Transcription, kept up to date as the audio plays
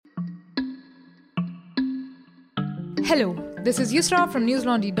Hello, this is Yusra from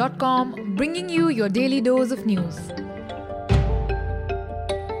newslaundry.com bringing you your daily dose of news.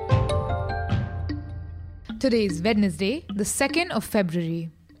 Today is Wednesday, the 2nd of February.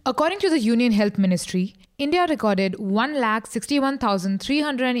 According to the Union Health Ministry, India recorded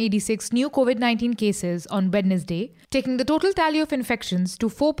 161,386 new COVID-19 cases on Wednesday, taking the total tally of infections to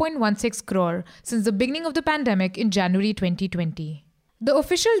 4.16 crore since the beginning of the pandemic in January 2020. The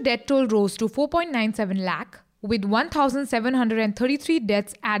official death toll rose to 4.97 lakh, with 1,733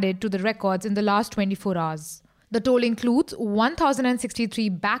 deaths added to the records in the last 24 hours. The toll includes 1,063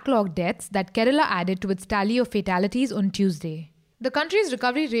 backlog deaths that Kerala added to its tally of fatalities on Tuesday. The country's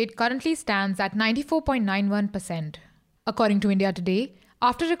recovery rate currently stands at 94.91%. According to India Today,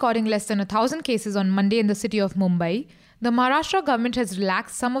 after recording less than 1,000 cases on Monday in the city of Mumbai, the Maharashtra government has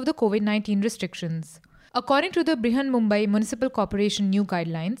relaxed some of the COVID-19 restrictions. According to the Brihan Mumbai Municipal Corporation new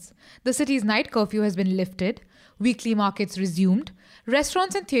guidelines, the city's night curfew has been lifted, weekly markets resumed,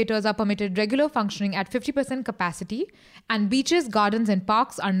 restaurants and theatres are permitted regular functioning at 50% capacity, and beaches, gardens and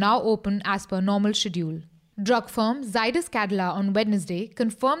parks are now open as per normal schedule. Drug firm Zydus Cadila on Wednesday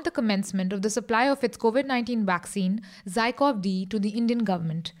confirmed the commencement of the supply of its COVID-19 vaccine Zycov-D to the Indian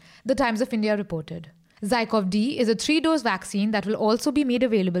government, the Times of India reported. Zycov-D is a 3-dose vaccine that will also be made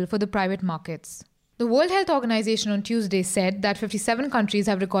available for the private markets. The World Health Organization on Tuesday said that 57 countries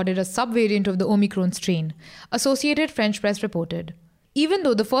have recorded a subvariant of the Omicron strain, Associated French Press reported. Even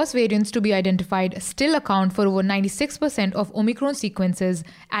though the first variants to be identified still account for over 96% of Omicron sequences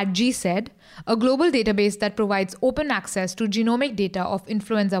at GCED, a global database that provides open access to genomic data of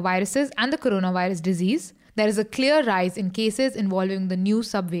influenza viruses and the coronavirus disease, there is a clear rise in cases involving the new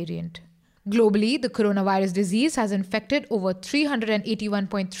subvariant. Globally, the coronavirus disease has infected over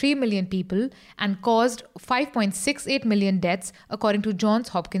 381.3 million people and caused 5.68 million deaths, according to Johns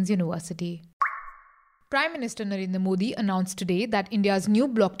Hopkins University. Prime Minister Narendra Modi announced today that India's new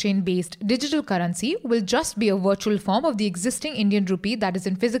blockchain-based digital currency will just be a virtual form of the existing Indian rupee that is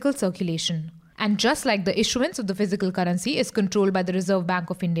in physical circulation. And just like the issuance of the physical currency is controlled by the Reserve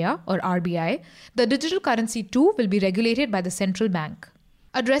Bank of India, or RBI, the digital currency too will be regulated by the central bank.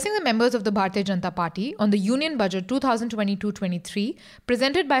 Addressing the members of the Bharatiya Janata Party on the Union Budget 2022-23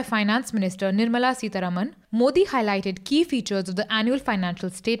 presented by Finance Minister Nirmala Sitharaman, Modi highlighted key features of the annual financial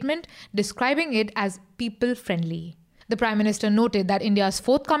statement, describing it as people-friendly. The Prime Minister noted that India's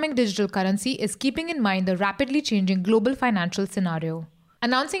forthcoming digital currency is keeping in mind the rapidly changing global financial scenario.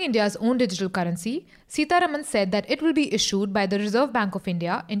 Announcing India's own digital currency, Sitharaman said that it will be issued by the Reserve Bank of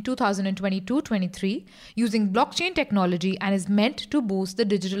India in 2022-23 using blockchain technology and is meant to boost the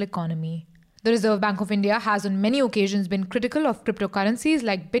digital economy. The Reserve Bank of India has on many occasions been critical of cryptocurrencies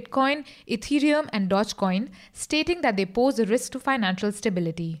like Bitcoin, Ethereum and Dogecoin, stating that they pose a risk to financial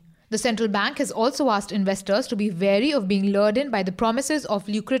stability. The central bank has also asked investors to be wary of being lured in by the promises of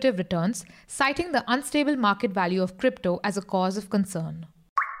lucrative returns, citing the unstable market value of crypto as a cause of concern.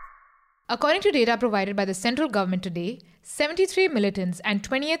 According to data provided by the central government today, 73 militants and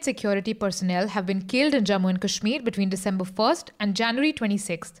 28 security personnel have been killed in Jammu and Kashmir between December 1st and January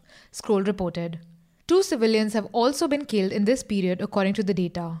 26th, Scroll reported. 2 civilians have also been killed in this period according to the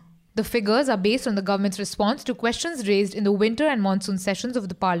data. The figures are based on the government's response to questions raised in the winter and monsoon sessions of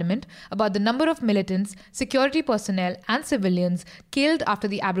the parliament about the number of militants, security personnel and civilians killed after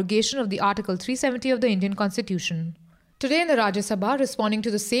the abrogation of the Article 370 of the Indian Constitution. Today in the Rajya Sabha, responding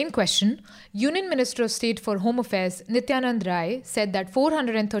to the same question, Union Minister of State for Home Affairs Nityanand Rai said that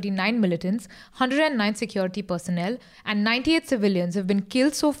 439 militants, 109 security personnel and 98 civilians have been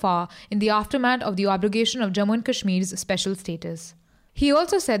killed so far in the aftermath of the abrogation of Jammu and Kashmir's special status. He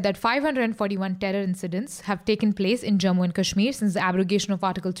also said that 541 terror incidents have taken place in Jammu and Kashmir since the abrogation of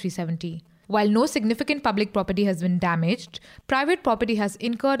Article 370. While no significant public property has been damaged, private property has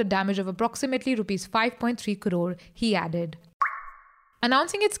incurred a damage of approximately Rs 5.3 crore, he added.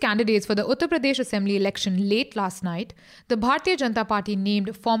 Announcing its candidates for the Uttar Pradesh Assembly election late last night, the Bharatiya Janata Party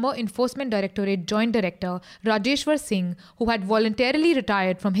named former Enforcement Directorate Joint Director Rajeshwar Singh, who had voluntarily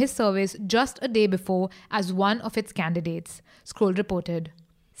retired from his service just a day before, as one of its candidates, Scroll reported.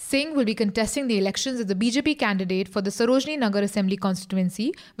 Singh will be contesting the elections as the BJP candidate for the Sarojini Nagar Assembly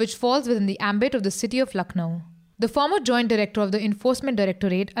constituency, which falls within the ambit of the city of Lucknow. The former Joint Director of the Enforcement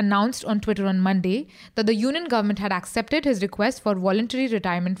Directorate announced on Twitter on Monday that the union government had accepted his request for voluntary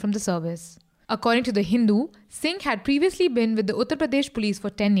retirement from the service. According to The Hindu, Singh had previously been with the Uttar Pradesh Police for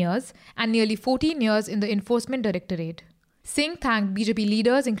 10 years and nearly 14 years in the Enforcement Directorate. Singh thanked BJP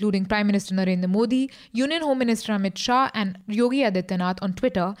leaders including Prime Minister Narendra Modi, Union Home Minister Amit Shah and Yogi Adityanath on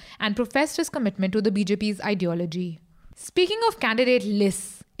Twitter and professed his commitment to the BJP's ideology. Speaking of candidate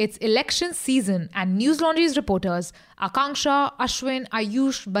lists, It's election season and News Laundry's reporters Akanksha, Ashwin,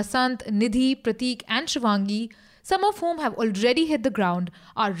 Ayush, Basant, Nidhi, Prateek and Shivangi, some of whom have already hit the ground,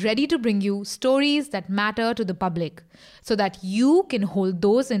 are ready to bring you stories that matter to the public so that you can hold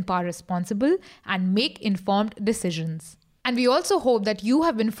those in power responsible and make informed decisions. And we also hope that you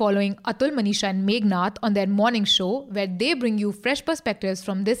have been following Atul, Manisha and Meghnad on their morning show where they bring you fresh perspectives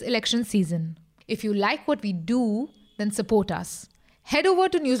from this election season. If you like what we do, then support us. Head over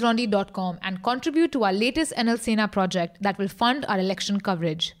to newslaundry.com and contribute to our latest NL Sena project that will fund our election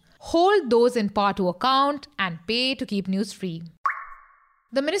coverage. Hold those in power to account and pay to keep news free.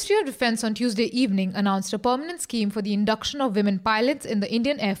 The Ministry of Defence on Tuesday evening announced a permanent scheme for the induction of women pilots in the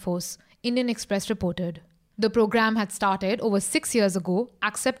Indian Air Force, Indian Express reported. The program had started over 6 years ago,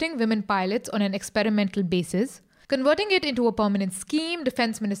 accepting women pilots on an experimental basis. Converting it into a permanent scheme,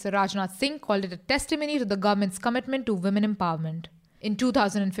 Defence Minister Rajnath Singh called it a testimony to the government's commitment to women empowerment. In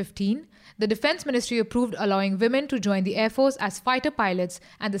 2015, the Defence Ministry approved allowing women to join the Air Force as fighter pilots,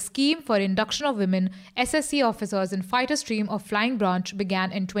 and the scheme for induction of women SSC officers in fighter stream of flying branch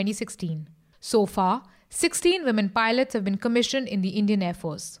began in 2016. So far, 16 women pilots have been commissioned in the Indian Air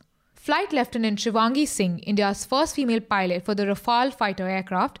Force. Flight Lieutenant Shivangi Singh, India's first female pilot for the Rafale fighter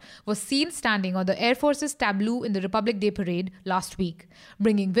aircraft, was seen standing on the Air Force's tableau in the Republic Day parade last week,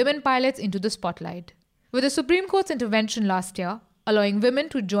 bringing women pilots into the spotlight. With the Supreme Court's intervention last year, allowing women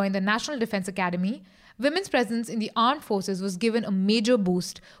to join the National Defence Academy, women's presence in the armed forces was given a major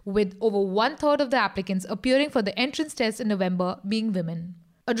boost, with over 1/3 of the applicants appearing for the entrance test in November being women.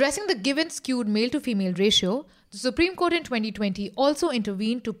 Addressing the given skewed male-to-female ratio, the Supreme Court in 2020 also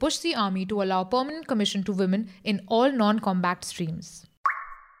intervened to push the army to allow permanent commission to women in all non-combat streams.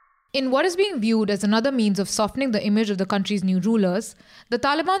 In what is being viewed as another means of softening the image of the country's new rulers, the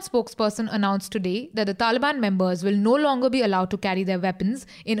Taliban spokesperson announced today that the Taliban members will no longer be allowed to carry their weapons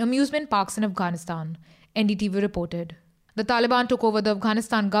in amusement parks in Afghanistan, NDTV reported. The Taliban took over the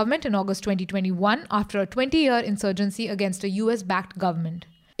Afghanistan government in August 2021 after a 20-year insurgency against a US-backed government.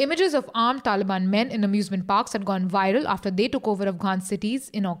 Images of armed Taliban men in amusement parks had gone viral after they took over Afghan cities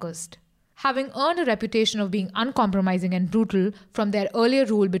in August. Having earned a reputation of being uncompromising and brutal from their earlier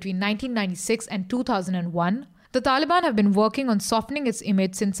rule between 1996 and 2001, the Taliban have been working on softening its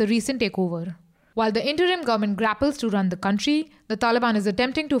image since a recent takeover. While the interim government grapples to run the country, the Taliban is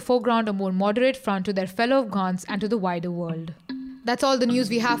attempting to foreground a more moderate front to their fellow Afghans and to the wider world. That's all the news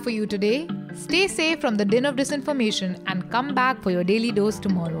we have for you today. Stay safe from the din of disinformation and come back for your daily dose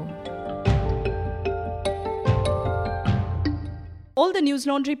tomorrow. All the News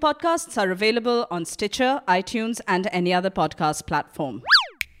Laundry podcasts are available on Stitcher, iTunes, and any other podcast platform.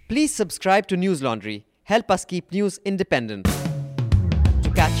 Please subscribe to News Laundry. Help us keep news independent. To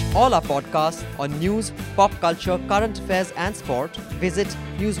catch all our podcasts on news, pop culture, current affairs, and sport, visit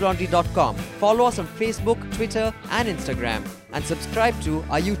newslaundry.com. Follow us on Facebook, Twitter, and Instagram, and subscribe to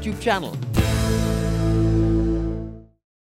our YouTube channel.